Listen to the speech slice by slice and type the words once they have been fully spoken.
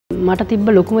මට තිබ්බ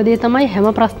ලොකුම දේ තමයි හැම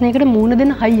ප්‍රශ්නයකට මූණ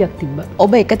දෙන්න හයියක් තිබ්බා.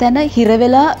 ඔබ එක තැන හිර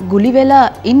වෙලා ගුලි වෙලා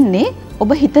ඉන්නේ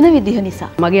ඔබ හිතන විදිහ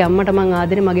නිසා. මගේ අම්මට මං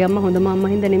ආදරේ මගේ අම්මා හොඳම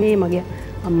අම්මා හින්දා නෙමෙයි මගේ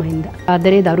අම්මා හින්දා.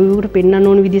 ආදරේ දරුවෙකුට පෙන්වන්න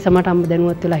ඕන විදිහ සමහරට අම්ම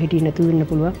දැනුවත් වෙලා හිටියේ නැතුව වෙන්න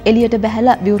පුළුවන්. එළියට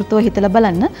බහැලා විවෘතව හිතලා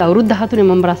බලන්න. අවුරුදු 13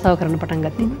 මම රස්සාව කරන්න පටන්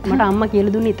ගත්තේ. මට අම්මා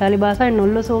කියලා දුන්නේ ඉතාලි භාෂාවෙන්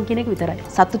නොල්ලසෝ කියන එක විතරයි.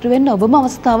 සතුටු වෙන්න ඔබම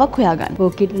අවස්ථාවක් හොයාගන්න.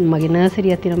 ඕකිඩ් මගේ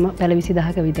නර්සරියක් තියෙනවා පැල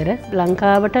 20000ක විතර.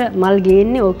 ලංකාවට මල්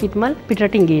ගේන්නේ ඕකිඩ් මල්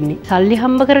පිටරටින් ගේන්නේ. සල්ලි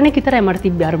හම්බ කරන එක විතරයි මට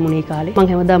තිබ්බේ අරමුණේ කාලේ.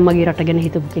 මං හැමදාම මගේ රට ගැන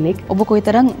හිතපු කෙනෙක්. ඔබ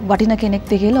කොයිතරම් වටින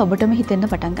කෙනෙක්ද කියලා ඔබටම හිතෙන්න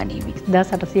පටන් ගනීවි.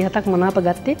 1807ක් මනාප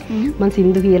ගත්තේ මං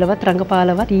සින්දු කියලාවත්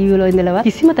රංගපාලවත් ටීවී වල ඉඳලාවත්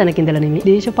කිසිම තැනක ඉඳලා නෙමෙයි.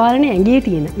 දේශපාලනේ ඇඟේ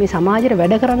තියෙන මේ සමාජයට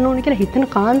වැඩ කරන්න ඕනේ කියලා හිතන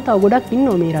කාන්තාව ගොඩක්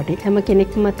ඉන්නවා මේ රටේ. හැම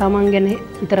කෙනෙක්ම තමන් ගැන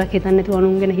විතරක් හිතන්නේ නැතුව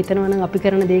අනුන් ගැන හිතනවා නම් අපි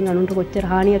කරන දේෙන් අනුන්ට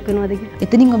කොච්චර හානියක් වෙනවද කියලා.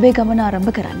 එතනින් ඔබේ ගමන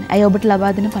ආරම්භ කරන්න. අය ඔබට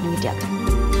ලබා දෙන පණිවිඩයක්.